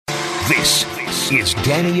This is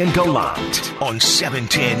Danny and Gallant on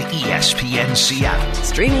 710 ESPN Seattle.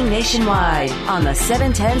 Streaming nationwide on the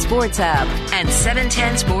 710 Sports app and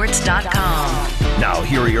 710sports.com. Now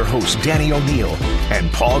here are your hosts, Danny O'Neill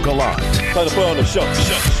and Paul Gallant. Time to put on the show.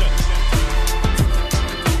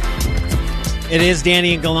 It is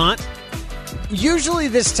Danny and Gallant. Usually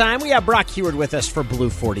this time we have Brock Huard with us for Blue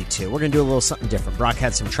 42. We're going to do a little something different. Brock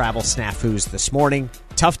had some travel snafus this morning.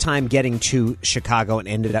 Tough time getting to Chicago and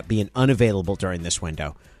ended up being unavailable during this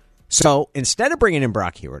window. So instead of bringing in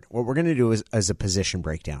Brock Huard, what we're going to do is a position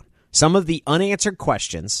breakdown. Some of the unanswered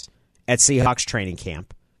questions at Seahawks training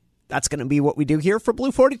camp. That's going to be what we do here for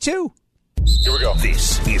Blue 42. Here we go.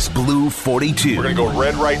 This is Blue 42. We're going to go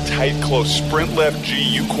red, right, tight, close, sprint left,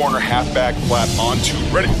 GU corner, halfback, flat, on two.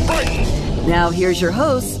 Ready, right. Now here's your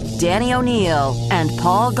hosts, Danny O'Neill and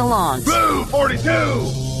Paul Gallant. Blue 42!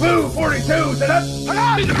 Blue 42!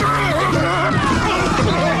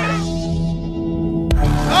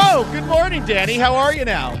 Oh, good morning, Danny. How are you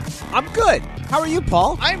now? I'm good. How are you,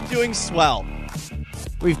 Paul? I'm doing swell.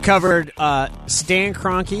 We've covered Stan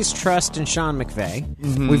Kroenke's trust in Sean McVay.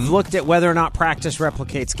 Mm-hmm. We've looked at whether or not practice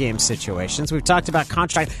replicates game situations. We've talked about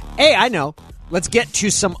contract. Hey, I know. Let's get to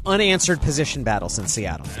some unanswered position battles in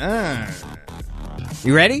Seattle.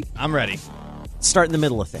 You ready? I'm ready. Start in the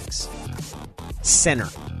middle of things. Center.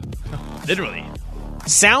 Literally.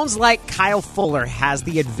 Sounds like Kyle Fuller has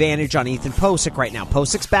the advantage on Ethan Pocic right now.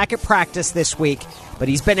 Posic's back at practice this week, but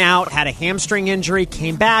he's been out, had a hamstring injury,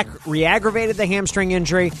 came back, re-aggravated the hamstring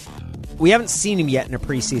injury. We haven't seen him yet in a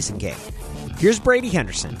preseason game. Here's Brady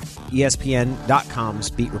Henderson, ESPN.com's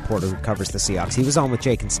beat reporter who covers the Seahawks. He was on with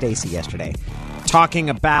Jake and Stacy yesterday,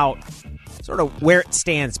 talking about sort of where it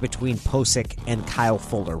stands between Pocic and Kyle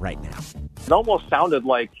Fuller right now. It almost sounded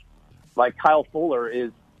like Kyle Fuller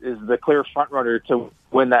is the clear front runner to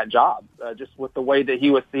win that job. Just with the way that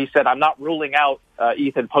he said, I'm not ruling out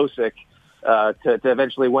Ethan Pocic to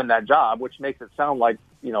eventually win that job, which makes it sound like,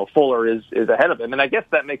 Fuller is ahead of him. And I guess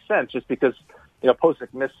that makes sense just because,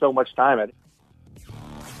 Pocic missed so much time at it.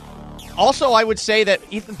 Also, I would say that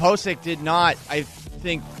Ethan Pocic did not, I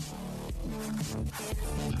think,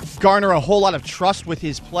 garner a whole lot of trust with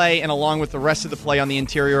his play and along with the rest of the play on the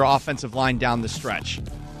interior offensive line down the stretch.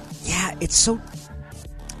 Yeah, it's so...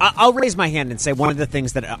 I'll raise my hand and say one of the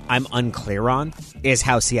things that I'm unclear on is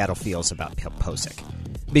how Seattle feels about Pocic.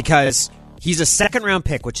 Because he's a second-round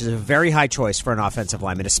pick, which is a very high choice for an offensive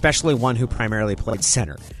lineman, especially one who primarily played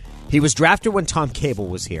center. He was drafted when Tom Cable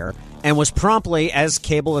was here and was promptly, as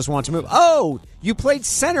Cable has wanted to move, oh, you played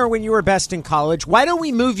center when you were best in college. Why don't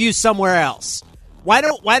we move you somewhere else? Why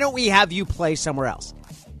don't we have you play somewhere else?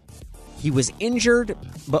 He was injured,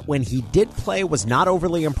 but when he did play, was not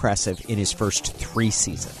overly impressive in his first 3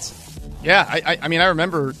 seasons. Yeah, I mean, I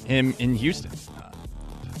remember him in Houston.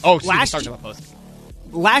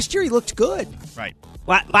 Last year he looked good. Right.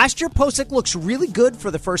 Last year, Pocic looks really good for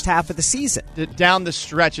the first half of the season. Down the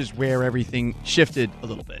stretch is where everything shifted a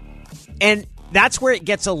little bit. And that's where it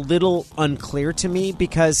gets a little unclear to me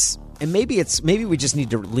because, and maybe we just need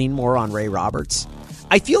to lean more on Ray Roberts.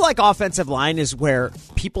 I feel like offensive line is where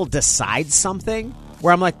people decide something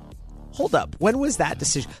where I'm like, hold up, when was that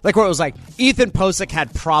decision? Like where it was like, Ethan Pocic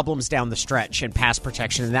had problems down the stretch in pass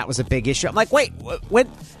protection and that was a big issue. I'm like, wait,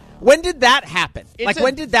 when did that happen?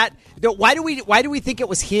 When did that? Why do we think it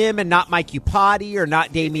was him and not Mike Iupati or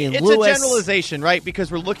not Damian Lewis? It's a generalization, right?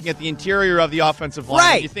 Because we're looking at the interior of the offensive line.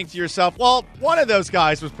 Right. And you think to yourself, well, one of those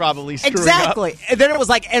guys was probably screwing exactly. up. And then it was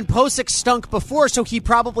like, and Pocic stunk before, so he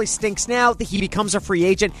probably stinks now. He becomes a free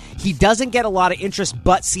agent. He doesn't get a lot of interest,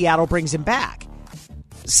 but Seattle brings him back.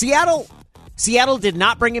 Seattle did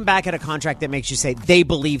not bring him back at a contract that makes you say they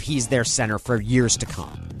believe he's their center for years to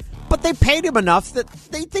come. But they paid him enough that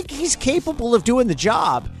they think he's capable of doing the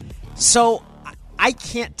job. So I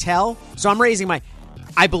can't tell. So I'm raising my...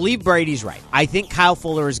 I believe Brady's right. I think Kyle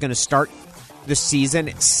Fuller is going to start the season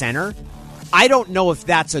at center. I don't know if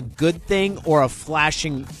that's a good thing or a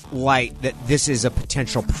flashing light that this is a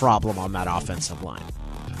potential problem on that offensive line.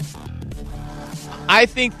 I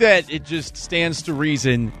think that it just stands to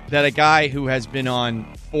reason that a guy who has been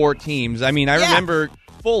on 4 teams... I mean, I remember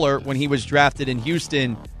Fuller, when he was drafted in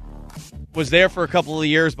Houston... was there for a couple of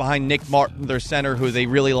years behind Nick Martin, their center, who they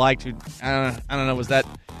really liked. Who I don't know, was that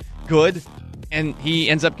good? And he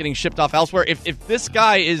ends up getting shipped off elsewhere. If this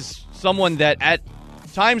guy is someone that at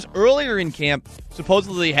times earlier in camp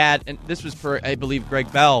supposedly had, and this was per, I believe, Greg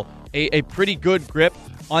Bell, a pretty good grip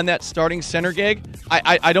on that starting center gig,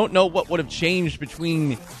 I don't know what would have changed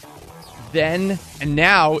between then and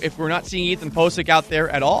now if we're not seeing Ethan Pocic out there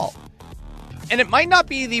at all. And it might not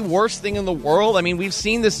be the worst thing in the world. I mean, we've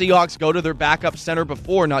seen the Seahawks go to their backup center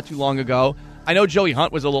before not too long ago. I know Joey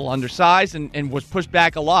Hunt was a little undersized and was pushed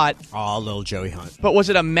back a lot. Oh, little Joey Hunt. But was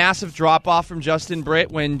it a massive drop-off from Justin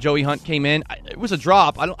Britt when Joey Hunt came in? It was a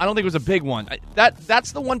drop. I don't think it was a big one.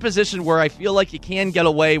 That's the one position where I feel like you can get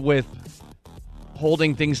away with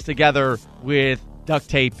holding things together with duct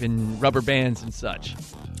tape and rubber bands and such.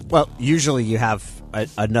 Well, usually you have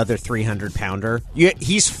another 300-pounder.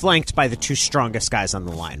 He's flanked by the two strongest guys on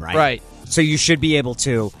the line, right? Right. So you should be able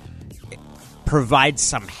to provide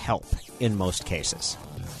some help in most cases.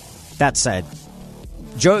 That said,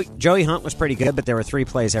 Joey Hunt was pretty good, but there were 3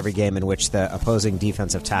 plays every game in which the opposing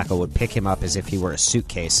defensive tackle would pick him up as if he were a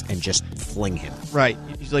suitcase and just fling him. Right.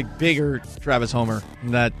 He's like bigger Travis Homer.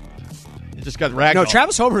 And that it just got ragdolled. No,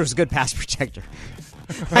 Travis Homer was a good pass protector.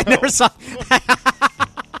 I never saw...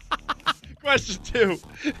 Question 2.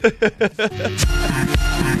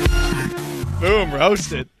 Boom,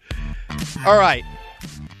 roasted. All right.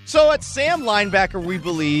 So at Sam linebacker, we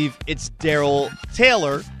believe it's Darrell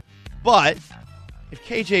Taylor. But if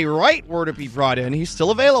KJ Wright were to be brought in, he's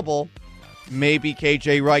still available. Maybe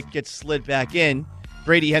KJ Wright gets slid back in.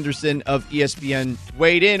 Brady Henderson of ESPN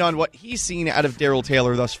weighed in on what he's seen out of Darrell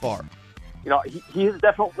Taylor thus far. He's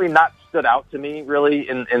definitely not stood out to me, really,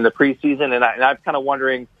 in the preseason. And I'm kind of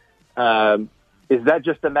wondering, is that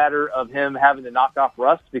just a matter of him having to knock off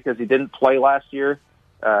rust because he didn't play last year?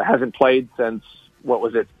 Hasn't played since,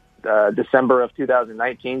 December of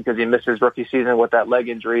 2019 because he missed his rookie season with that leg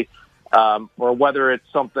injury, or whether it's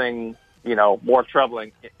something, more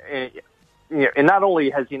troubling. And not only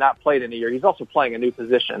has he not played in a year, he's also playing a new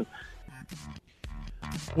position.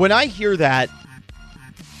 When I hear that,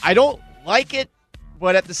 I don't like it,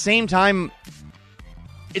 but at the same time,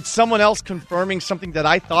 it's someone else confirming something that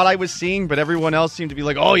I thought I was seeing, but everyone else seemed to be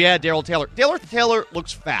like, oh yeah, Darrell Taylor. Darrell Taylor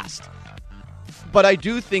looks fast. But I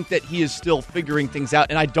do think that he is still figuring things out,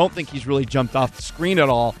 and I don't think he's really jumped off the screen at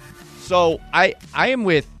all. So I am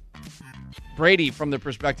with Brady from the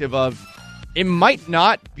perspective of it might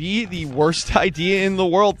not be the worst idea in the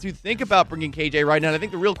world to think about bringing KJ Wright in. And I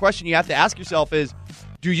think the real question you have to ask yourself is,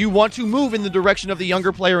 do you want to move in the direction of the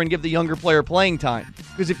younger player and give the younger player playing time?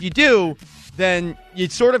 Because if you do, then you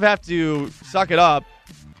sort of have to suck it up,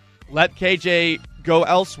 let KJ go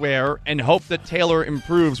elsewhere, and hope that Taylor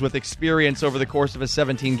improves with experience over the course of a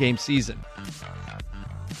 17-game season.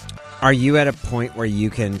 Are you at a point where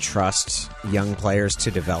you can trust young players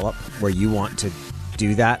to develop, where you want to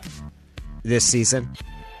do that this season?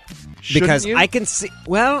 Because I can see...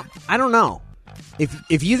 Well, I don't know.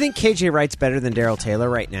 If you think KJ Wright's better than Darrell Taylor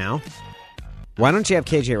right now, why don't you have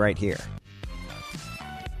KJ Wright here?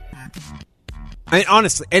 I mean,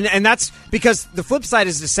 honestly, and that's because the flip side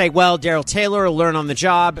is to say, well, Darrell Taylor will learn on the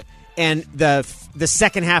job, and the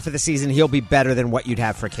second half of the season he'll be better than what you'd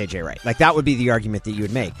have for KJ Wright. Like, that would be the argument that you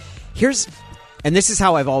would make. And this is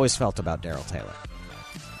how I've always felt about Darrell Taylor,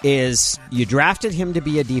 is you drafted him to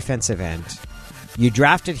be a defensive end. You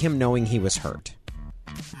drafted him knowing he was hurt.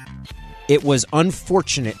 It was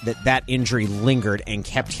unfortunate that injury lingered and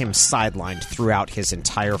kept him sidelined throughout his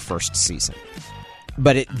entire first season.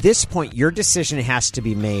 But at this point, your decision has to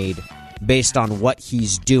be made based on what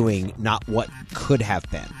he's doing, not what could have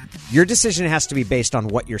been. Your decision has to be based on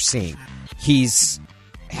what you're seeing. He's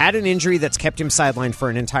had an injury that's kept him sidelined for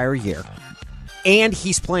an entire year, and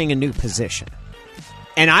he's playing a new position.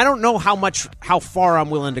 And I don't know how far I'm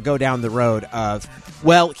willing to go down the road of,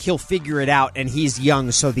 well, he'll figure it out, and he's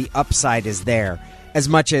young, so the upside is there. As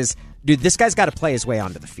much as, dude, this guy's got to play his way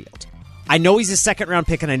onto the field. I know he's a second-round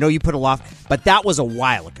pick, and I know you put a loft, but that was a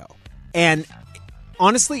while ago. And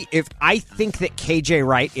honestly, if I think that KJ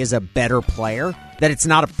Wright is a better player, that it's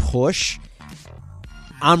not a push,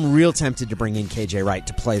 I'm real tempted to bring in KJ Wright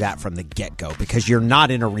to play that from the get-go, because you're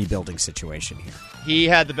not in a rebuilding situation here. He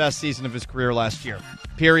had the best season of his career last year.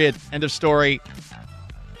 Period. End of story.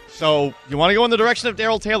 So you want to go in the direction of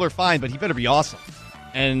Darrell Taylor, fine, but he better be awesome.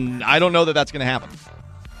 And I don't know that that's going to happen.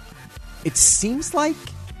 It seems like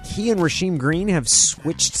he and Rasheem Green have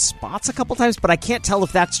switched spots a couple times, but I can't tell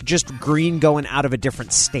if that's just Green going out of a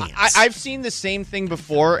different stance. I've seen the same thing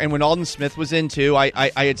before, and when Aldon Smith was in, too,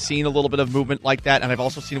 I had seen a little bit of movement like that, and I've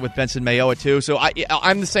also seen it with Benson Mayowa, too. So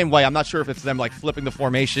I'm the same way. I'm not sure if it's them like flipping the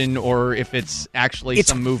formation or if it's actually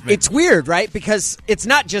some movement. It's weird, right? Because it's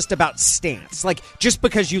not just about stance. Like, just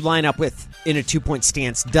because you line up in a two-point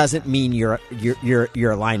stance doesn't mean you're a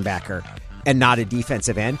linebacker and not a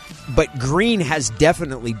defensive end. But Green has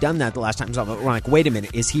definitely done that the last time. So I'm like, wait a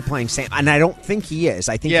minute, is he playing Sam? And I don't think he is.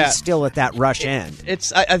 I think he's still at that rush end.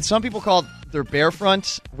 It's some people call it their bear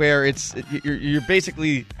front, where you're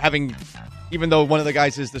basically having even though one of the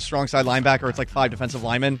guys is the strong side linebacker. It's like 5 defensive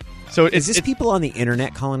linemen. So is this people on the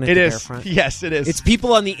internet calling it the is. bear front? Yes, it is. It's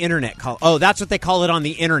people on the internet call. Oh, that's what they call it on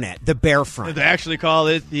the internet, the bear front. They actually call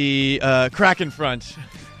it the Kraken front.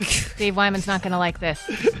 Dave Wyman's not going to like this.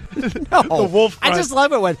 No, the wolf front. I just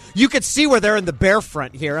love it when you could see where they're in the bear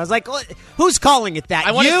front here. I was like, who's calling it that?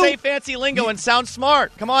 I want to say fancy lingo and sound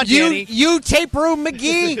smart. Come on, Danny. You tape room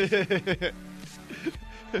McGee.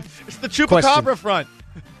 It's the Chupacabra front.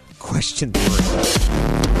 Question 3.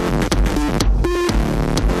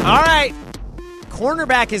 All right.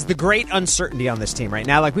 Cornerback is the great uncertainty on this team right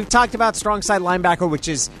now. Like we've talked about, strong side linebacker, which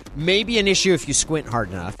is maybe an issue if you squint hard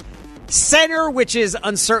enough. Center, which is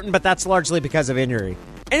uncertain, but that's largely because of injury.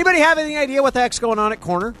 Anybody have any idea what the heck's going on at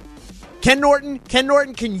corner? Ken Norton,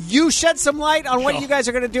 can you shed some light on what you guys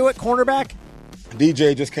are going to do at cornerback?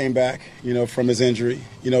 DJ just came back, from his injury.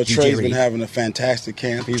 Trey's been having a fantastic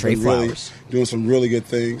camp. He's been really doing some really good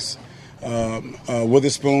things.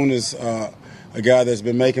 Witherspoon is a guy that's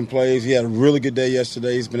been making plays. He had a really good day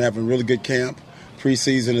yesterday. He's been having a really good camp.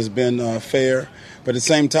 Preseason has been fair. But at the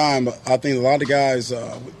same time, I think a lot of guys,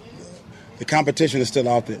 the competition is still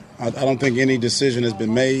out there. I don't think any decision has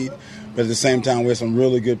been made. But at the same time, we have some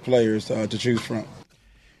really good players to choose from.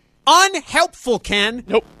 Unhelpful, Ken.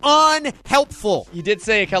 Nope. Unhelpful. You did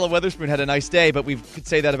say Akella Witherspoon had a nice day, but we could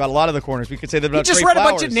say that about a lot of the corners. We could say that about He just Trey read Flowers.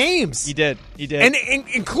 a bunch of names. He did. And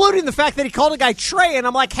including the fact that he called a guy Trey, and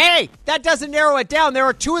I'm like, hey, that doesn't narrow it down. There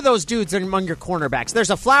are 2 of those dudes among your cornerbacks.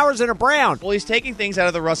 There's a Flowers and a Brown. Well, he's taking things out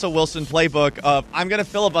of the Russell Wilson playbook of, I'm going to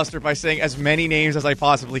filibuster by saying as many names as I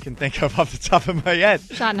possibly can think of off the top of my head.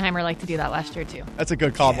 Schottenheimer liked to do that last year, too. That's a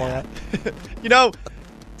good call, Maura.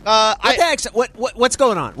 What's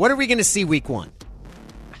going on? What are we going to see week 1?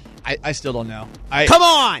 I still don't know. Come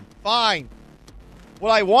on! Fine. What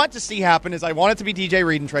I want to see happen is I want it to be DJ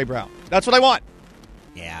Reed and Trey Brown. That's what I want.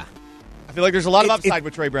 Yeah. I feel like there's a lot of upside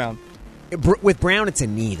with Trey Brown. With Brown, it's a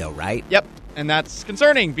knee, though, right? Yep. And that's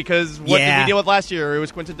concerning because what did we deal with last year? It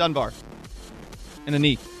was Quinton Dunbar. And a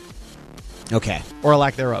knee. Okay. Or a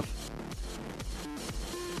lack thereof.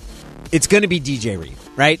 It's going to be DJ Reed,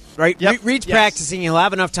 right? Yep. Reed's practicing. He'll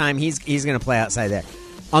have enough time. He's going to play outside there.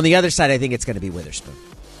 On the other side, I think it's going to be Witherspoon.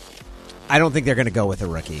 I don't think they're going to go with a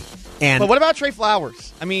rookie. But what about Trey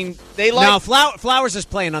Flowers? I mean, they like... No, Flowers is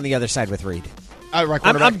playing on the other side with Reed. Right,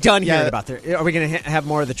 I'm done hearing about that. Are we going to have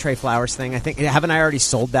more of the Trey Flowers thing? I think haven't I already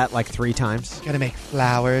sold that like 3 times? Got to make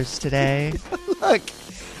flowers today. Look,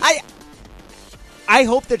 I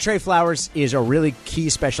hope that Trey Flowers is a really key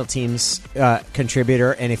special teams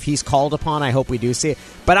contributor, and if he's called upon, I hope we do see it.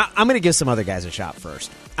 But I'm going to give some other guys a shot first.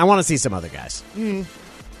 I want to see some other guys.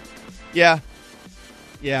 Yeah,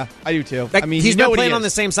 I do too. Like, I mean, he's not playing on the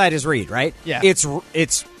same side as Reed, right? Yeah,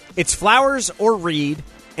 it's Flowers or Reed,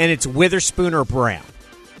 and it's Witherspoon or Brown.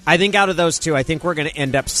 I think out of those 2, I think we're going to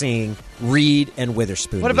end up seeing Reed and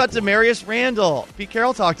Witherspoon. What about Demarius Randall? Pete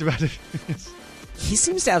Carroll talked about it. He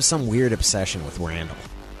seems to have some weird obsession with Randall.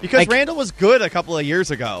 Because Randall was good a couple of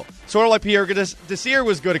years ago. Sort of like Pierre Desir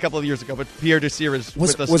was good a couple of years ago, but Pierre Desir is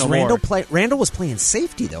with us no Randall more. Randall was playing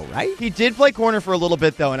safety, though, right? He did play corner for a little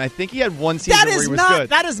bit, though, and I think he had one season where he was good.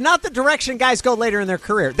 That is not the direction guys go later in their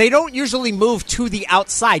career. They don't usually move to the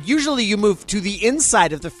outside. Usually you move to the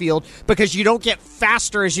inside of the field because you don't get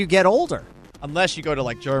faster as you get older. Unless you go to,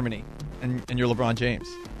 like, Germany and you're LeBron James.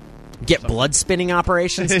 Get blood spinning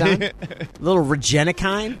operations done? A little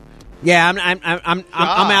Regenikine? Yeah, I'm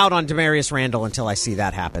out on Demarius Randall until I see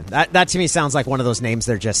that happen. That to me sounds like one of those names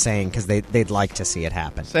they're just saying because they'd like to see it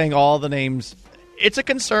happen. Saying all the names, it's a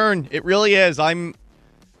concern. It really is. I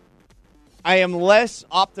am less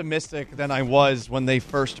optimistic than I was when they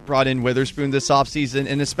first brought in Witherspoon this offseason,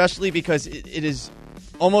 and especially because it is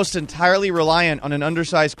almost entirely reliant on an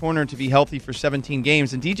undersized corner to be healthy for 17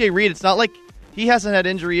 games. And DJ Reed, it's not like he hasn't had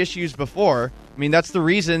injury issues before. I mean, that's the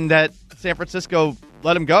reason that San Francisco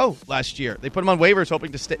let him go last year. They put him on waivers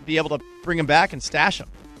hoping to be able to bring him back and stash him.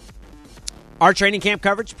 Our training camp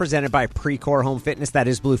coverage presented by Precor Home Fitness. That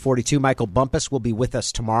is Blue 42. Michael Bumpus will be with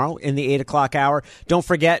us tomorrow in the 8 o'clock hour. Don't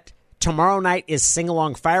forget, tomorrow night is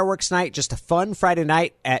Sing-Along Fireworks Night. Just a fun Friday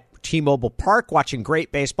night at T-Mobile Park, watching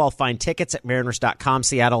great baseball. Find tickets at Mariners.com.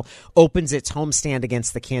 Seattle opens its homestand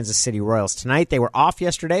against the Kansas City Royals tonight. They were off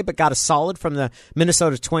yesterday, but got a solid from the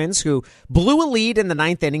Minnesota Twins, who blew a lead in the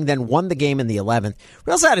 9th inning, then won the game in the 11th.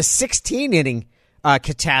 We also had a 16-inning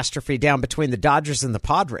catastrophe down between the Dodgers and the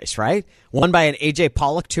Padres, right? Won by an A.J.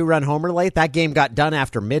 Pollock 2-run homer late. That game got done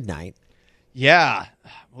after midnight. Yeah.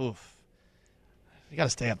 Oof. You got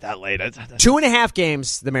to stay up that late. 2.5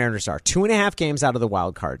 games, the Mariners are. 2.5 games out of the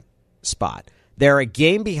wild card spot. They're a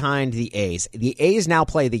game behind the A's. The A's now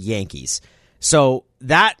play the Yankees. So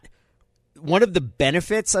that the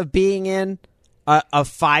benefits of being in a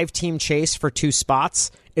 5-team chase for 2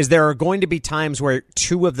 spots is there are going to be times where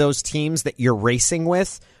 2 of those teams that you're racing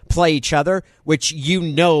with play each other, which you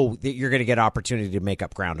know that you're going to get opportunity to make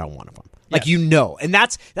up ground on one of them. Like, you know, and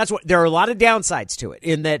that's what there are a lot of downsides to it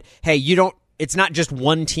in that, hey, it's not just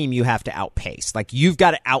one team you have to outpace. Like, you've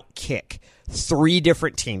got to outkick 3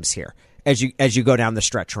 different teams here as you go down the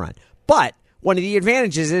stretch run. But one of the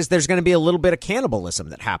advantages is there's going to be a little bit of cannibalism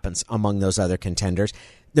that happens among those other contenders.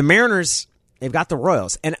 The Mariners, they've got the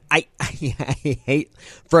Royals, and I hate,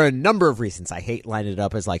 for a number of reasons, I hate lining it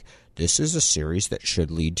up as like, this is a series that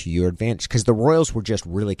should lead to your advantage, because the Royals were just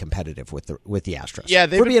really competitive with the Astros. Yeah,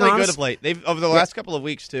 they've been playing good of late. They've over the last couple of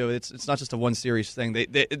weeks too. It's not just a one series thing.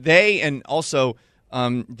 They and also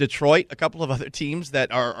Detroit, a couple of other teams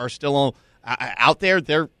that are still out there.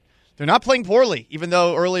 They're not playing poorly, even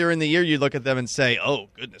though earlier in the year you look at them and say, "Oh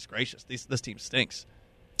goodness gracious, this team stinks."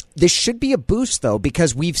 This should be a boost, though,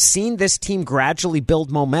 because we've seen this team gradually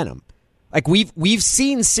build momentum. Like, we've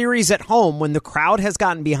seen series at home when the crowd has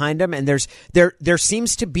gotten behind them, and there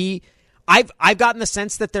seems to be. I've gotten the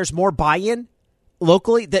sense that there's more buy-in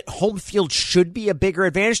locally, that home field should be a bigger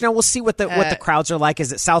advantage. Now we'll see what the crowds are like.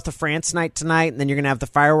 Is it South of France night tonight, and then you're going to have the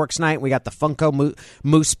fireworks night? And we got the Funko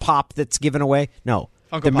Moose Pop that's given away. No,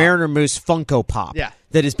 Funko the Pop. Mariner Moose Funko Pop. Yeah.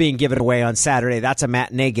 That is being given away on Saturday. That's a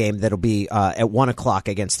matinee game that'll be at 1:00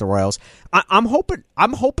 against the Royals. I'm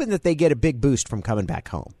hoping that they get a big boost from coming back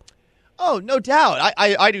home. Oh, no doubt.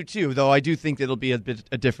 I do too, though I do think it'll be a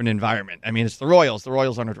different environment. I mean, it's the Royals. The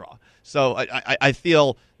Royals aren't a draw. So I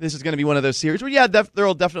feel this is going to be one of those series where, there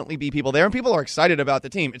will definitely be people there, and people are excited about the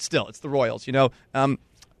team. It's the Royals, you know.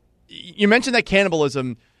 You mentioned that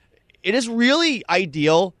cannibalism. It is really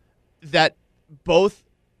ideal that both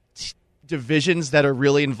divisions that are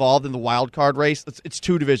really involved in the wild card race, it's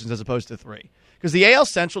 2 divisions as opposed to 3. Because the AL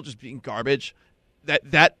Central just being garbage,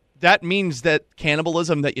 that means that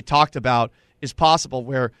cannibalism that you talked about is possible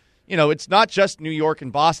where, it's not just New York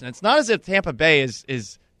and Boston. It's not as if Tampa Bay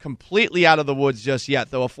is completely out of the woods just yet,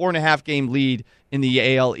 though a 4.5 game lead in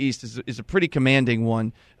the AL East is a pretty commanding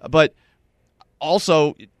one. But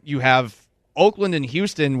also you have Oakland and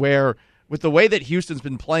Houston, where with the way that Houston's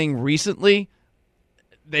been playing recently,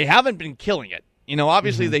 they haven't been killing it.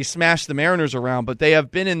 Obviously they smashed the Mariners around, but they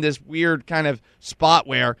have been in this weird kind of spot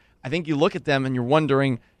where I think you look at them and you're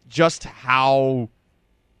wondering just how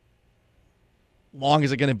long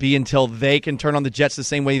is it going to be until they can turn on the Jets the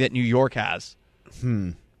same way that New York has.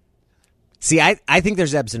 See, I think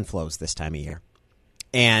there's ebbs and flows this time of year.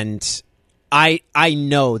 And I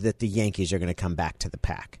know that the Yankees are going to come back to the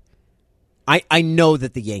pack. I know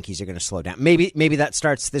that the Yankees are going to slow down. Maybe that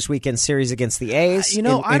starts this weekend series against the A's.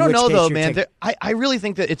 I don't know though, man. I really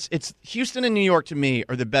think that it's Houston and New York to me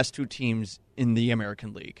are the best 2 teams in the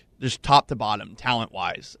American League, just top to bottom, talent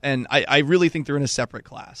wise, and I really think they're in a separate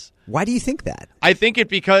class. Why do you think that? I think it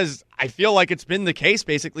because I feel like it's been the case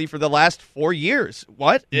basically for the last 4 years.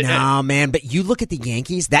 What? No, man. But you look at the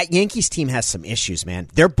Yankees. That Yankees team has some issues, man.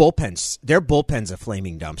 Their bullpen's a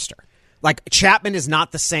flaming dumpster. Like, Chapman is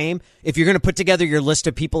not the same. If you're going to put together your list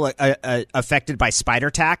of people affected by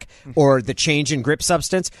spider tack or the change in grip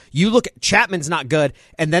substance, you look at Chapman's not good,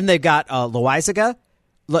 and then they've got Loaizaga,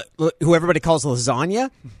 who everybody calls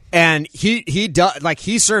lasagna, and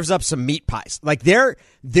he serves up some meat pies. Like, their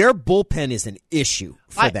bullpen is an issue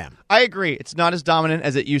for them. I agree. It's not as dominant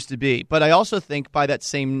as it used to be, but I also think by that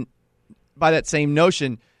same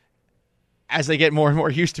notion, as they get more and more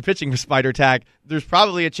used to pitching with spider tag, there's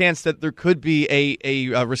probably a chance that there could be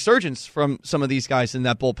a resurgence from some of these guys in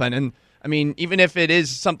that bullpen. And, I mean, even if it is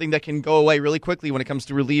something that can go away really quickly when it comes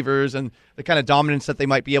to relievers and the kind of dominance that they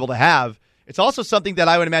might be able to have, it's also something that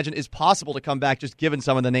I would imagine is possible to come back just given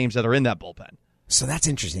some of the names that are in that bullpen. So that's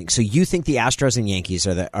interesting. So you think the Astros and Yankees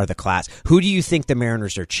are the class. Who do you think the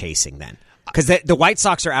Mariners are chasing then? Because the White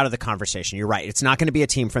Sox are out of the conversation. You're right. It's not going to be a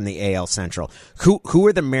team from the AL Central. Who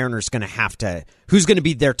are the Mariners going to have to? Who's going to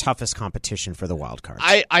be their toughest competition for the wild cards?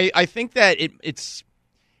 I think that it's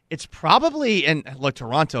probably, and look,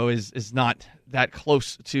 Toronto is not that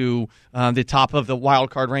close to the top of the wild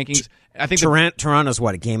card rankings. I think Toronto's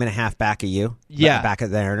what, a game and a half back of you? Yeah, back of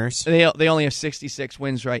the Mariners. They only have 66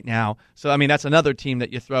 wins right now. So I mean that's another team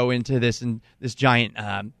that you throw into this giant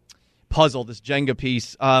puzzle, this Jenga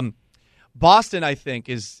piece. Boston, I think,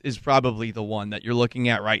 is probably the one that you're looking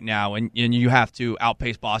at right now, and you have to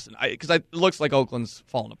outpace Boston because it looks like Oakland's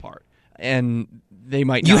falling apart, and they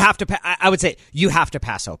might. You have to. I would say you have to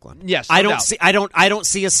pass Oakland. Yes, I don't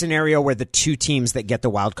see a scenario where the 2 teams that get the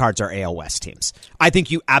wild cards are AL West teams. I think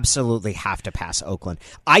you absolutely have to pass Oakland.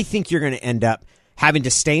 I think you're going to end up having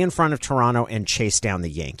to stay in front of Toronto and chase down the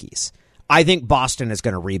Yankees. I think Boston is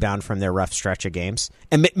going to rebound from their rough stretch of games.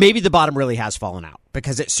 And maybe the bottom really has fallen out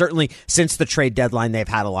because it certainly, since the trade deadline, they've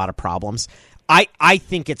had a lot of problems. I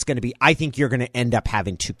think it's going to be, I think you're going to end up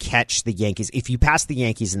having to catch the Yankees. If you pass the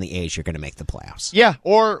Yankees and the A's, you're going to make the playoffs. Yeah,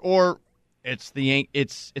 or it's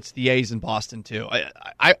the A's in Boston too.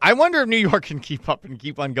 I wonder if New York can keep up and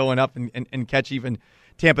keep on going up and catch even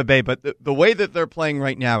Tampa Bay. But the way that they're playing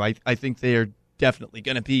right now, I think they are definitely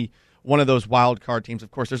going to be one of those wild card teams.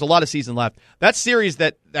 Of course, there's a lot of season left. That series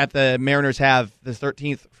that the Mariners have, the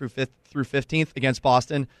 13th through 15th against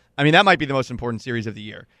Boston, I mean, that might be the most important series of the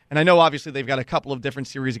year. And I know, obviously, they've got a couple of different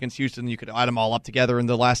series against Houston. You could add them all up together in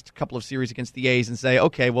the last couple of series against the A's and say,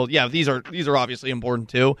 okay, well, yeah, these are obviously important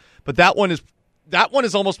too. But that one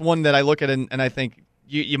is almost one that I look at and I think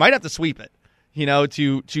you might have to sweep it,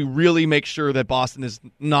 to really make sure that Boston is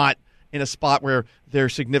not in a spot where they're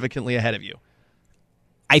significantly ahead of you.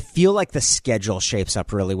 I feel like the schedule shapes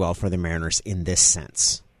up really well for the Mariners in this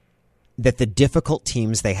sense, that the difficult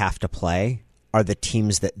teams they have to play are the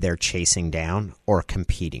teams that they're chasing down or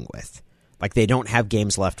competing with. Like they don't have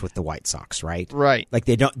games left with the White Sox, right? Right. Like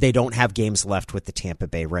they don't have games left with the Tampa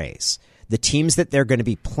Bay Rays. The teams that they're going to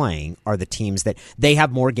be playing are the teams that they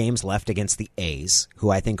have more games left against the A's, who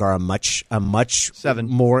I think are a much 7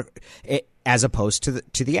 more as opposed to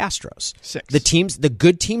the Astros. 6. The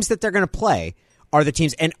good teams that they're going to play are the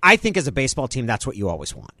teams, and I think as a baseball team, that's what you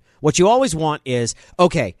always want. What you always want is,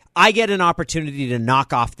 okay, I get an opportunity to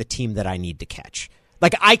knock off the team that I need to catch.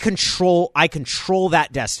 Like I control that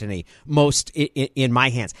destiny most in my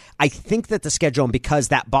hands. I think that the schedule, and because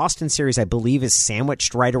that Boston series, I believe, is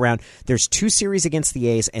sandwiched right around. There's 2 series against the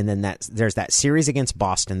A's, and then there's that series against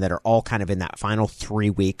Boston that are all kind of in that final 3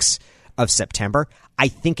 weeks of September. I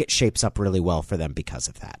think it shapes up really well for them because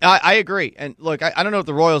of that. I agree. And look, I don't know if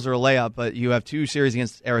the Royals are a layup, but you have 2 series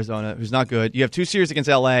against Arizona, who's not good. You have 2 series against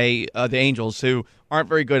LA, the Angels, who aren't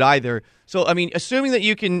very good either. So, I mean, assuming that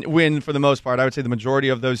you can win for the most part, I would say the majority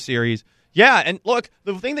of those series. Yeah, and look,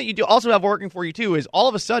 the thing that you do also have working for you too is all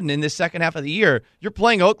of a sudden in this second half of the year, you're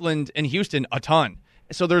playing Oakland and Houston a ton.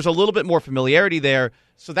 So there's a little bit more familiarity there.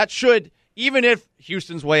 So that should, even if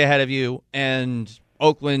Houston's way ahead of you and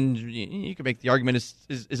Oakland, you can make the argument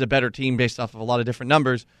is a better team based off of a lot of different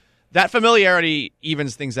numbers. That familiarity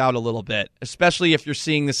evens things out a little bit, especially if you're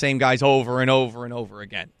seeing the same guys over and over and over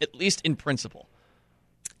again, at least in principle.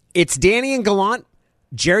 It's Danny and Gallant.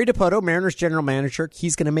 Jerry Dipoto, Mariners general manager,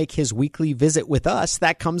 he's going to make his weekly visit with us.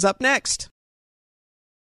 That comes up next.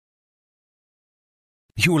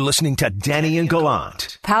 You're listening to Danny and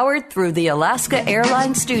Gallant. Powered through the Alaska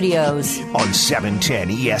Airlines Studios. On 710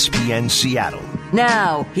 ESPN Seattle.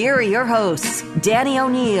 Now, here are your hosts, Danny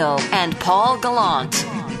O'Neill and Paul Gallant.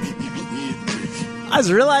 I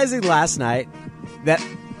was realizing last night that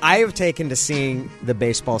I have taken to seeing the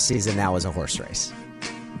baseball season now as a horse race.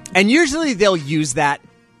 And usually they'll use that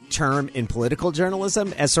term in political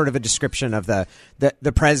journalism as sort of a description of the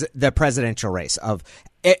presidential race, of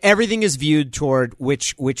everything is viewed toward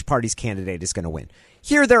which party's candidate is going to win.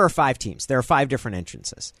 Here there are 5 teams. There are 5 different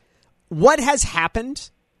entrances. What has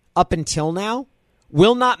happened up until now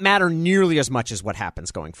will not matter nearly as much as what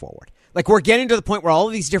happens going forward. Like we're getting to the point where all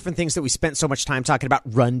of these different things that we spent so much time talking about,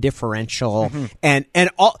 run differential and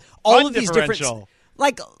all of these different,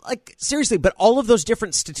 like seriously, but all of those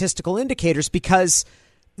different statistical indicators, because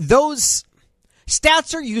those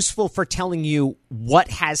stats are useful for telling you what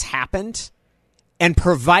has happened and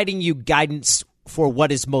providing you guidance for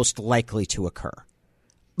what is most likely to occur.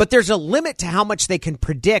 But there's a limit to how much they can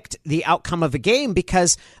predict the outcome of a game,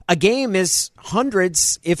 because a game is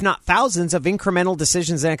hundreds, if not thousands, of incremental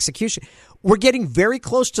decisions and execution. We're getting very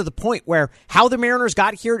close to the point where how the Mariners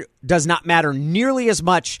got here does not matter nearly as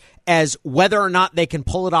much as whether or not they can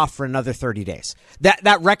pull it off for another 30 days.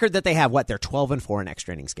 That record that they have, they're 12-4 in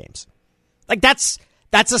extra innings games. Like that's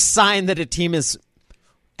a sign that a team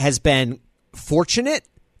has been fortunate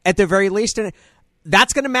at the very least, and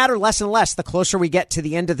that's going to matter less and less the closer we get to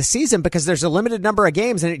the end of the season, because there's a limited number of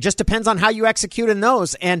games, and it just depends on how you execute in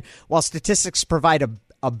those. And while statistics provide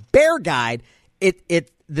a bare guide,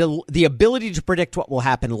 the ability to predict what will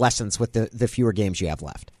happen lessens with the fewer games you have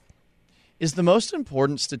left. Is the most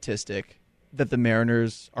important statistic that the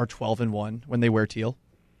Mariners are 12-1 when they wear teal?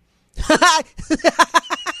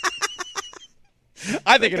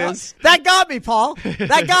 I think it is. That got me, Paul.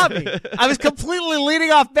 That got me. I was completely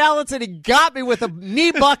leaning off balance, and he got me with a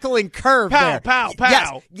knee-buckling curve there. Pow,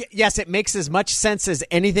 pow. Yes, it makes as much sense as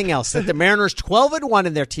anything else that the Mariners 12-1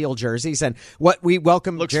 in their teal jerseys, and what we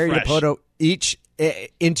welcome Jerry Dipoto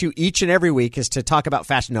into each and every week is to talk about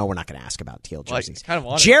fashion. No, we're not going to ask about teal jerseys. Kind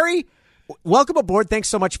of Jerry, welcome aboard. Thanks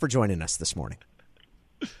so much for joining us this morning.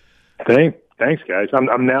 Thanks, guys.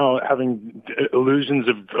 I'm now having illusions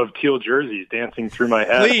of teal jerseys dancing through my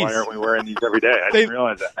head. Please. Why aren't we wearing these every day? I didn't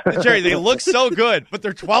realize that. Jerry, they look so good, but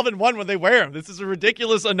they're 12-1 when they wear them. This is a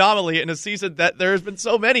ridiculous anomaly in a season that there has been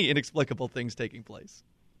so many inexplicable things taking place.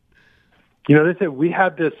 You know, we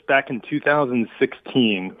had this back in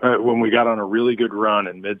 2016 when we got on a really good run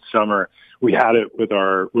in midsummer. We had it with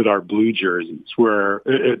our blue jerseys where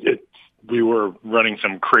we were running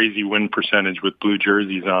some crazy win percentage with blue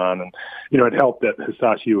jerseys on. And, you know, it helped that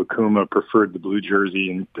Hisashi Iwakuma preferred the blue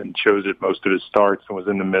jersey and chose it most of his starts and was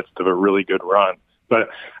in the midst of a really good run. But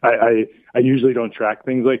I usually don't track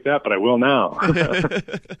things like that, but I will now.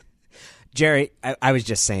 Jerry, I was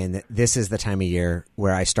just saying that this is the time of year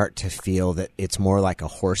where I start to feel that it's more like a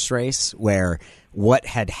horse race, where what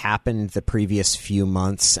had happened the previous few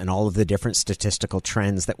months and all of the different statistical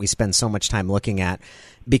trends that we spend so much time looking at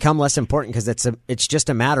become less important, because it's just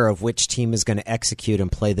a matter of which team is going to execute and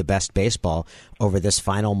play the best baseball over this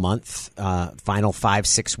final month, final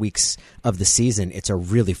 5-6 weeks of the season. It's a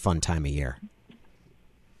really fun time of year.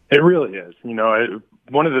 It really is. You know,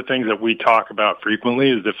 one of the things that we talk about frequently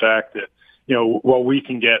is the fact that, you know, while we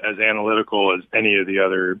can get as analytical as any of the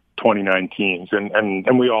other 29 teams,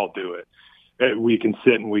 and we all do it, we can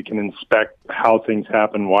sit and we can inspect how things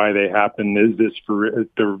happen, why they happen. Is this for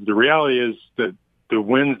the reality is that the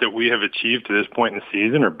wins that we have achieved to this point in the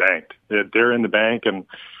season are banked. They're in the bank,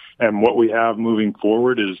 and what we have moving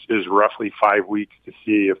forward is roughly 5 weeks to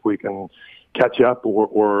see if we can catch up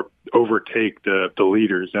or overtake the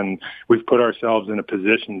leaders. And we've put ourselves in a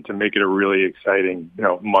position to make it a really exciting, you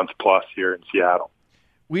know, month plus here in Seattle.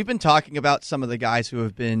 We've been talking about some of the guys who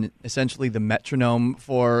have been essentially the metronome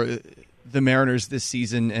for the Mariners this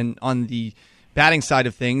season. And on the batting side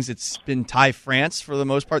of things, it's been Ty France for the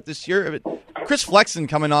most part this year. Chris Flexen,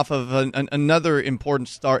 coming off of another important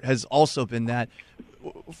start, has also been that.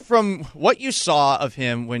 From what you saw of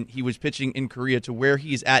him when he was pitching in Korea to where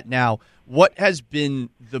he's at now, what has been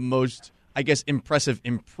the most, I guess, impressive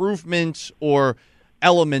improvement or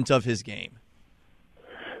element of his game?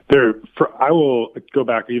 I will go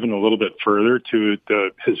back even a little bit further to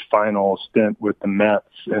his final stint with the Mets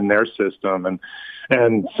and their system,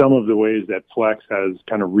 and some of the ways that Flex has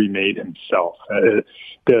kind of remade himself.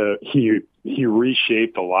 He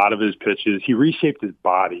reshaped a lot of his pitches. He reshaped his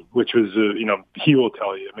body, which was, you know, he will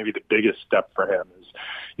tell you maybe the biggest step for him is,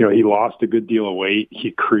 you know, he lost a good deal of weight. He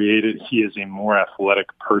is a more athletic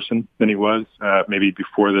person than he was maybe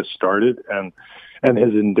before this started, and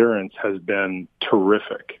his endurance has been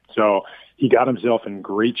terrific. So he got himself in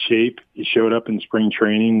great shape. He showed up in spring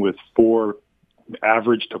training with 4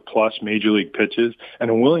 average to plus major league pitches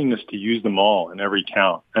and a willingness to use them all in every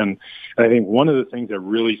count. And I think one of the things that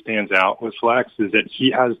really stands out with Flex is that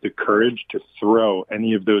he has the courage to throw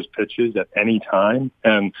any of those pitches at any time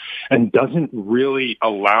and doesn't really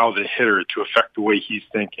allow the hitter to affect the way he's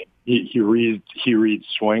thinking. He reads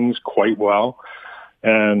swings quite well.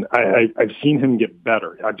 And I've seen him get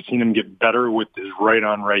better. I've seen him get better with his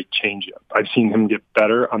right-on-right changeup. I've seen him get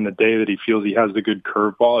better on the day that he feels he has the good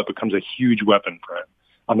curveball. It becomes a huge weapon for him.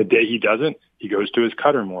 On the day he doesn't, he goes to his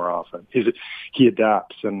cutter more often. He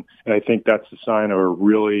adapts, and I think that's the sign of a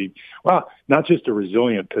really, well, not just a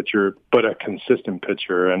resilient pitcher, but a consistent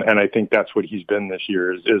pitcher. And I think that's what he's been this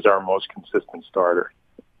year, is our most consistent starter.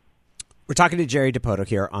 We're talking to Jerry Dipoto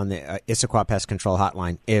here on the Issaquah Pest Control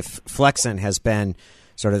Hotline. If Flexen has been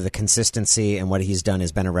sort of the consistency and what he's done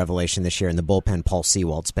has been a revelation this year, in the bullpen, Paul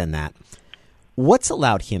Sewald's been that. What's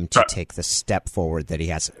allowed him to take the step forward that he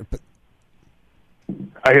has?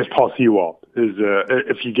 I guess Paul Sewald is,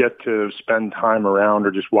 if you get to spend time around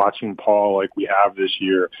or just watching Paul like we have this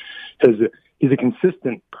year, he's a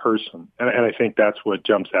consistent person. And I think that's what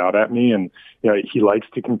jumps out at me. And, you know, he likes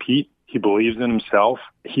to compete. He believes in himself.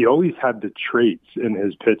 He always had the traits in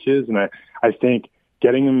his pitches, and I think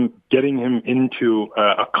getting him into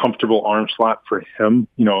a comfortable arm slot for him,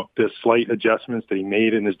 you know, the slight adjustments that he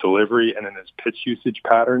made in his delivery and in his pitch usage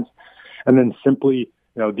patterns, and then simply,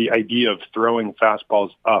 you know, the idea of throwing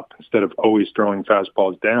fastballs up instead of always throwing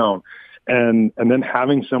fastballs down, and then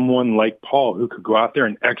having someone like Paul who could go out there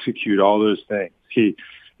and execute all those things.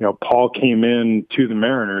 You know, Paul came in to the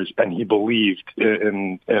Mariners and he believed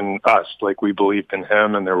in us like we believed in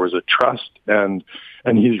him, and there was a trust, and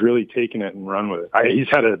he's really taken it and run with it. He's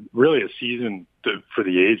had a season for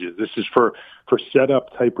the ages. This is for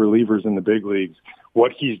setup type relievers in the big leagues.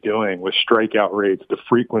 What he's doing with strikeout rates, the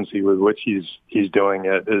frequency with which he's doing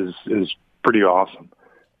it is pretty awesome.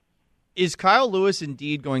 Is Kyle Lewis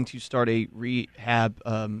indeed going to start a rehab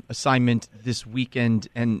assignment this weekend?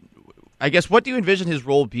 And I guess, what do you envision his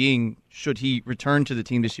role being should he return to the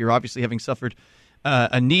team this year, obviously having suffered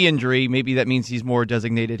a knee injury, maybe that means he's more a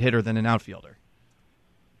designated hitter than an outfielder.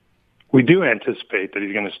 We do anticipate that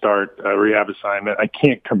he's going to start a rehab assignment. I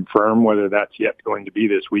can't confirm whether that's yet going to be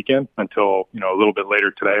this weekend until, a little bit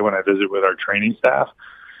later today when I visit with our training staff.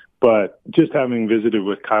 But just having visited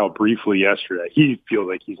with Kyle briefly yesterday, he feels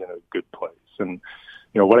like he's in a good place. And,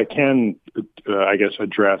 what I can,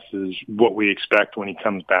 address is what we expect when he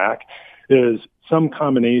comes back is some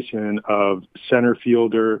combination of center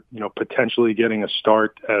fielder, potentially getting a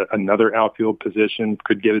start at another outfield position,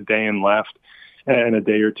 could get a day in left, and a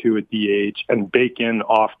day or two at DH, and bake in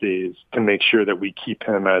off days to make sure that we keep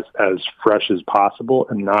him as fresh as possible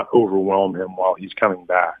and not overwhelm him while he's coming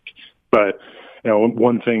back. But,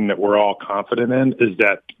 one thing that we're all confident in is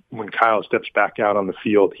that when Kyle steps back out on the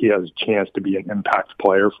field, he has a chance to be an impact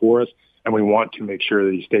player for us. And we want to make sure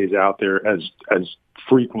that he stays out there as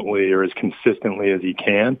frequently or as consistently as he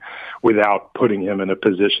can without putting him in a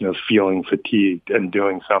position of feeling fatigued and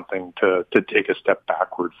doing something to take a step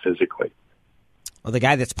backward physically. Well, the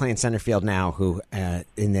guy that's playing center field now, who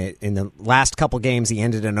in the last couple games he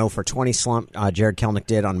ended an 0-for-20 slump. Jared Kelenic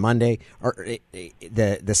did on Monday, or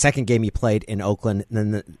the second game he played in Oakland.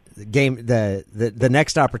 And then the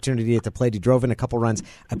next opportunity at the plate, he drove in a couple runs.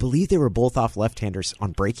 I believe they were both off left-handers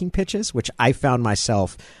on breaking pitches, which I found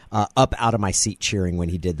myself up out of my seat cheering when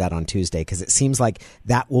he did that on Tuesday, because it seems like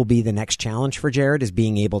that will be the next challenge for Jared, is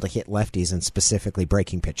being able to hit lefties and specifically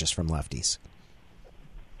breaking pitches from lefties.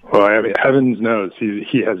 Well, heavens knows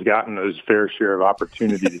he has gotten his fair share of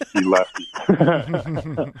opportunity to see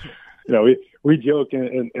lefties. We joke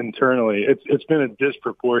internally. It's been a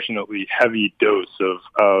disproportionately heavy dose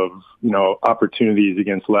of opportunities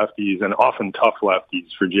against lefties, and often tough lefties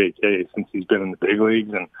for JK since he's been in the big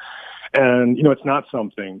leagues. And it's not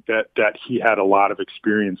something that he had a lot of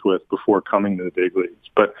experience with before coming to the big leagues.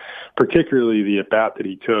 But particularly the at-bat that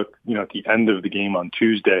he took, at the end of the game on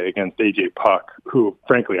Tuesday against AJ Puck, who,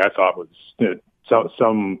 frankly, I thought was he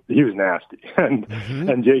was nasty. And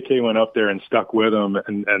JK went up there and stuck with him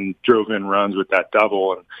and drove in runs with that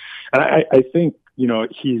double. And I think,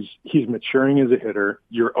 he's maturing as a hitter.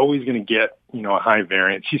 You're always going to get, a high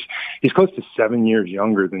variance. He's close to 7 years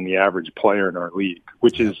younger than the average player in our league,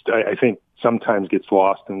 which is, I think, sometimes gets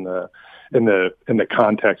lost in the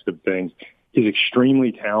context of things. He's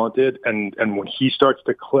extremely talented, and when he starts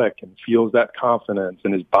to click and feels that confidence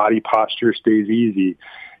and his body posture stays easy,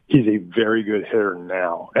 he's a very good hitter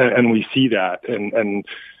now. And we see that, and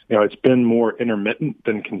it's been more intermittent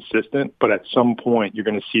than consistent, but at some point you're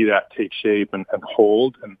going to see that take shape and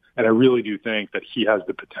hold. And I really do think that he has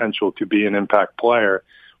the potential to be an impact player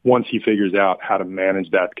once he figures out how to manage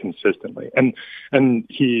that consistently. And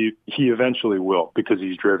he eventually will, because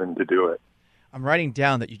he's driven to do it. I'm writing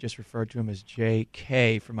down that you just referred to him as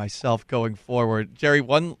JK for myself going forward. Jerry,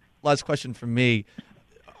 one last question from me.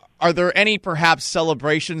 Are there any perhaps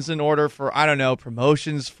celebrations in order for,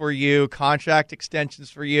 promotions for you, contract extensions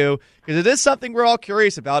for you? Because it is something we're all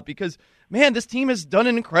curious about, because, man, this team has done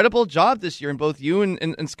an incredible job this year, and both you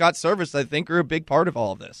and Scott Servais, I think, are a big part of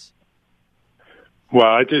all of this.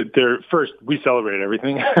 Well, first, we celebrate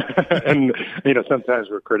everything. And, sometimes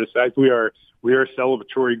we're criticized. We are a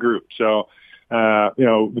celebratory group. So, I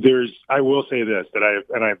will say this, that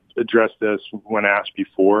I've addressed this when asked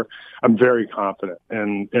before. I'm very confident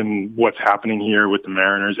in what's happening here with the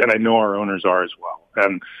Mariners, and I know our owners are as well.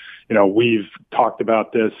 And, we've talked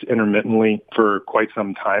about this intermittently for quite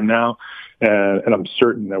some time now, and I'm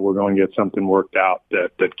certain that we're going to get something worked out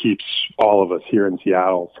that keeps all of us here in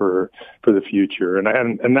Seattle for the future.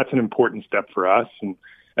 And that's an important step for us. And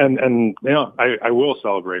I will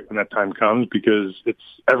celebrate when that time comes, because it's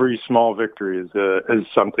every small victory is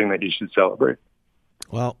something that you should celebrate.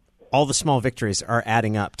 Well, all the small victories are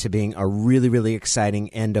adding up to being a really, really exciting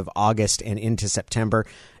end of August and into September.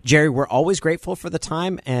 Jerry, we're always grateful for the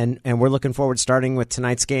time, and we're looking forward, starting with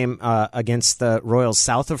tonight's game against the Royals,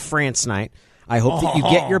 south of France night. I hope that you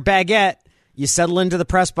get your baguette, you settle into the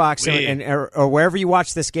press box, or wherever you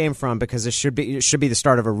watch this game from, because it should be the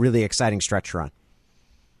start of a really exciting stretch run.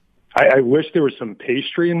 I wish there was some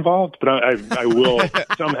pastry involved, but I will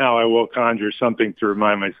somehow I will conjure something to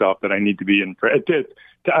remind myself that I need to be in.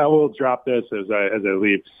 I will drop this as I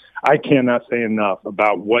leave. I cannot say enough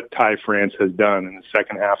about what Ty France has done in the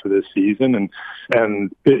second half of this season,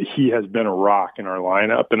 and he has been a rock in our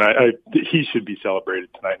lineup, and he should be celebrated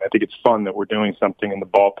tonight. And I think it's fun that we're doing something in the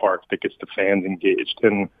ballpark that gets the fans engaged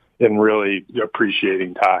and really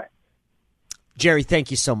appreciating Ty. Jerry,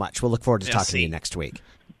 thank you so much. We'll look forward to talking to you next week.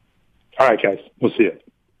 All right, guys. We'll see you.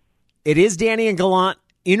 It is Danny and Gallant.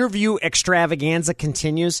 Interview extravaganza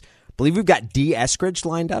continues. I believe we've got D. Eskridge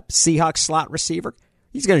lined up, Seahawks slot receiver.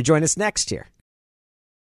 He's going to join us next here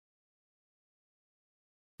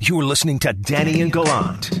You're listening to Danny and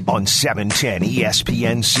Gallant on 710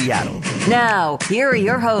 ESPN Seattle. Now, here are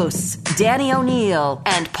your hosts, Danny O'Neill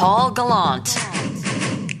and Paul Gallant.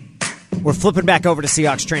 We're flipping back over to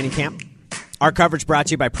Seahawks training camp. Our coverage brought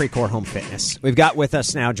to you by Precor Home Fitness. We've got with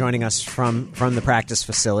us now, joining us from the practice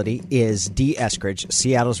facility, is Dee Eskridge,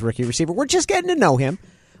 Seattle's rookie receiver. We're just getting to know him,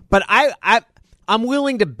 but I'm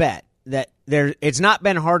willing to bet that it's not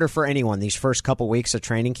been harder for anyone these first couple weeks of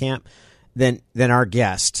training camp than our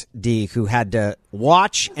guest, Dee, who had to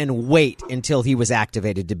watch and wait until he was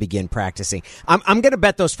activated to begin practicing. I'm going to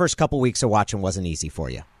bet those first couple weeks of watching wasn't easy for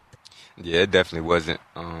you. Yeah, it definitely wasn't.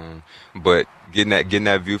 But getting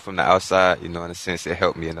that view from the outside, in a sense, it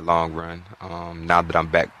helped me in the long run. Now that I'm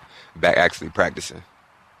back actually practicing.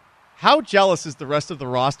 How jealous is the rest of the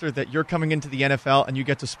roster that you're coming into the NFL and you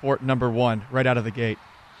get to sport number 1 right out of the gate?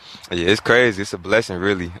 Yeah, it's crazy. It's a blessing,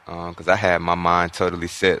 really, because I had my mind totally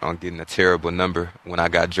set on getting a terrible number when I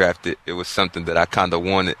got drafted. It was something that I kind of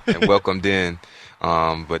wanted and welcomed in.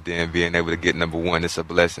 But then being able to get number 1, it's a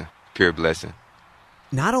blessing, pure blessing.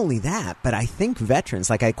 Not only that, but I think veterans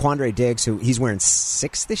like Quandre Diggs, who he's wearing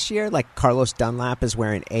 6 this year, like Carlos Dunlap is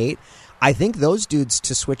wearing 8. I think those dudes,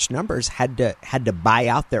 to switch numbers, had to buy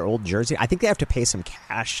out their old jersey. I think they have to pay some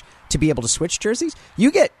cash to be able to switch jerseys.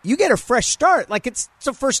 You get a fresh start. Like it's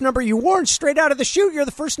the first number you wore straight out of the chute. You're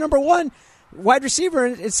the first number 1 wide receiver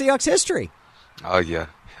in Seahawks history. Oh, yeah.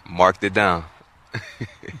 Marked it down.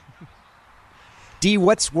 Dee,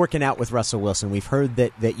 what's working out with Russell Wilson? We've heard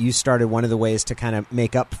that you started one of the ways to kind of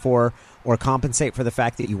make up for or compensate for the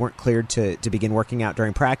fact that you weren't cleared to begin working out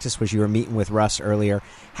during practice was you were meeting with Russ earlier.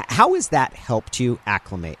 How has that helped you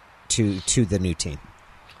acclimate to the new team?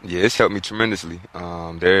 Yeah, it's helped me tremendously.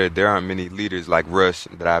 There aren't many leaders like Russ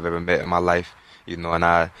that I've ever met in my life, and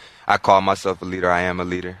I call myself a leader. I am a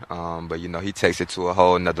leader, but he takes it to a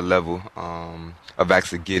whole another level of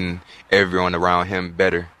actually getting everyone around him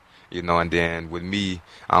better. And then with me,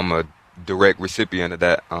 I'm a direct recipient of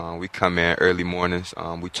that. We come in early mornings.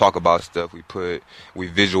 We talk about stuff. We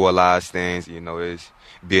visualize things. It's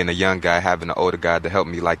being a young guy, having an older guy to help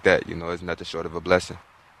me like that. It's nothing short of a blessing.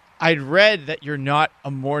 I'd read that you're not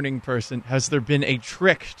a morning person. Has there been a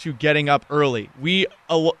trick to getting up early? We,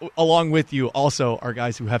 along with you, also are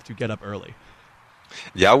guys who have to get up early.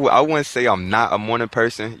 Yeah, I wouldn't say I'm not a morning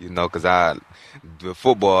person, because the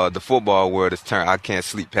football world is turned. I can't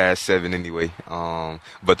sleep past 7 anyway.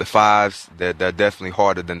 But the 5s, they're definitely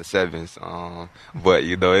harder than the 7s. But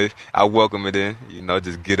I welcome it in.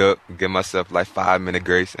 Just get up, give myself like 5-minute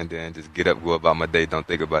grace, and then just get up, go about my day. Don't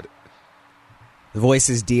think about it. The voice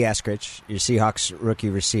is Dee Eskridge, your Seahawks rookie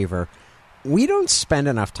receiver. We don't spend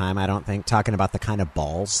enough time, I don't think, talking about the kind of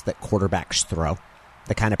balls that quarterbacks throw,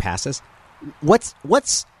 the kind of passes. What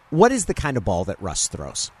is the kind of ball that Russ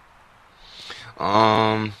throws?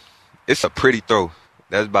 It's a pretty throw.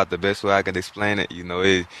 That's about the best way I can explain it.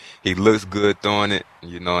 He looks good throwing it,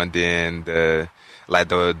 and then the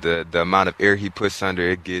amount of air he puts under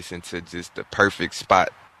it gets into just the perfect spot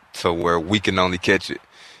to where we can only catch it.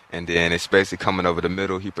 And then especially coming over the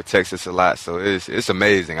middle, he protects us a lot. So it's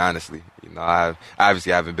amazing, honestly. I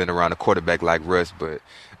obviously haven't been around a quarterback like Russ, but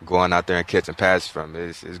going out there and catching passes from him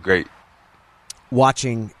is great.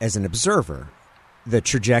 Watching as an observer, the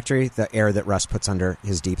trajectory, the air that Russ puts under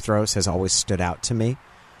his deep throws has always stood out to me.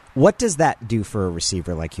 What does that do for a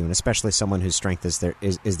receiver like you, and especially someone whose strength is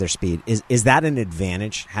their speed? Is that an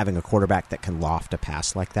advantage, having a quarterback that can loft a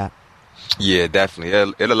pass like that? Yeah,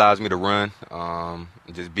 definitely. It allows me to run,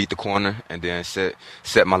 just beat the corner, and then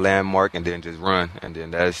set my landmark, and then just run. And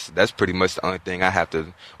then that's pretty much the only thing I have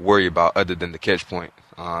to worry about other than the catch point,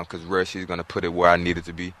 because Russ, he's going to put it where I need it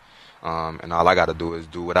to be. And all I got to do is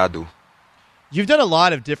do what I do. You've done a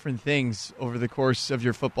lot of different things over the course of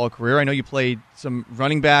your football career. I know you played some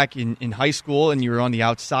running back in high school, and you were on the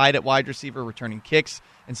outside at wide receiver, returning kicks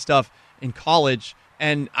and stuff in college.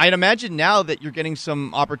 And I'd imagine now that you're getting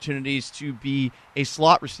some opportunities to be a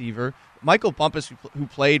slot receiver. Michael Bumpus, who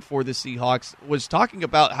played for the Seahawks, was talking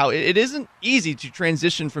about how it isn't easy to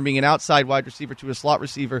transition from being an outside wide receiver to a slot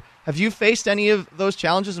receiver. Have you faced any of those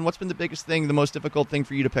challenges, and what's been the biggest thing, the most difficult thing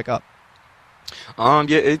for you to pick up?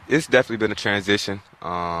 Yeah, it's definitely been a transition.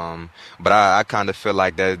 But I kind of feel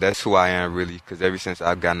like that's who I am, really, because ever since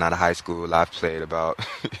I've gotten out of high school, I've played about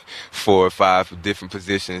 4 or 5 different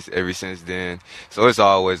positions ever since then. So it's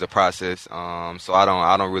always a process. So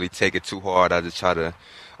I don't really take it too hard. I just try to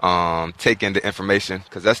take in the information,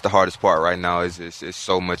 because that's the hardest part right now. Is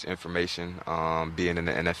so much information, being in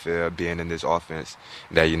the NFL, being in this offense,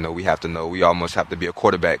 that we have to know. We almost have to be a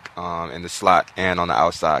quarterback in the slot and on the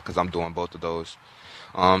outside, because I'm doing both of those.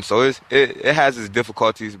 So it has its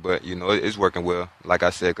difficulties, but, you know, it's working well. Like I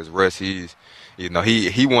said, because Russ, he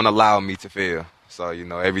won't allow me to fail. So, you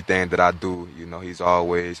know, everything that I do, you know, he's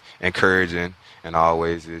always encouraging and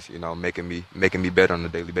always is, you know, making me better on a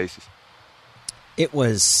daily basis. It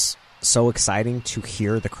was so exciting to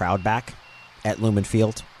hear the crowd back at Lumen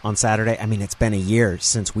Field on Saturday. I mean, it's been a year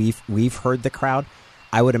since we've heard the crowd.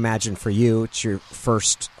 I would imagine for you, it's your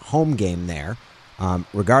first home game there,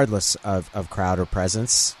 regardless of crowd or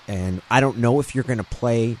presence. And I don't know if you're going to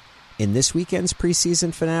play in this weekend's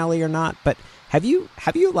preseason finale or not, but have you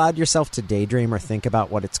allowed yourself to daydream or think about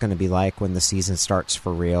what it's going to be like when the season starts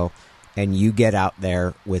for real and you get out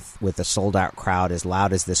there with a sold-out crowd as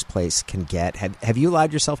loud as this place can get? Have you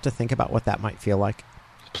allowed yourself to think about what that might feel like?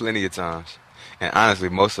 Plenty of times. And honestly,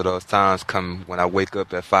 most of those times come when I wake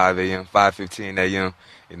up at 5 a.m., 5:15 a.m.,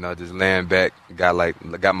 you know, just laying back, got my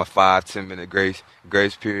 5-10 minute grace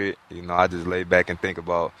period. You know, I just lay back and think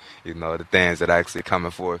about, you know, the things that are actually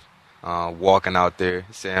coming forth. Walking out there,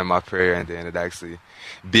 saying my prayer, and then it actually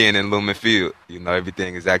being in Lumen Field. You know,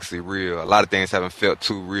 everything is actually real. A lot of things haven't felt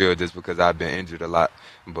too real just because I've been injured a lot.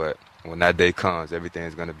 But when that day comes,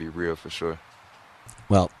 everything's going to be real for sure.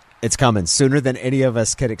 Well, it's coming sooner than any of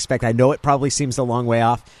us could expect. I know it probably seems a long way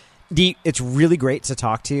off. D, it's really great to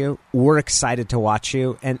talk to you. We're excited to watch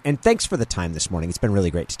you. And thanks for the time this morning. It's been really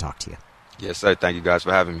great to talk to you. Yes, sir. Thank you guys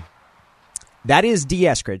for having me. That is D.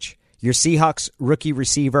 Eskridge, your Seahawks rookie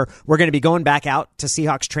receiver. We're going to be going back out to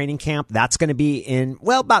Seahawks training camp. That's going to be in,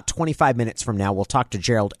 about 25 minutes from now. We'll talk to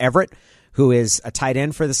Gerald Everett, who is a tight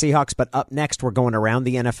end for the Seahawks. But up next, we're going around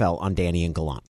the NFL on Danny and Gallant.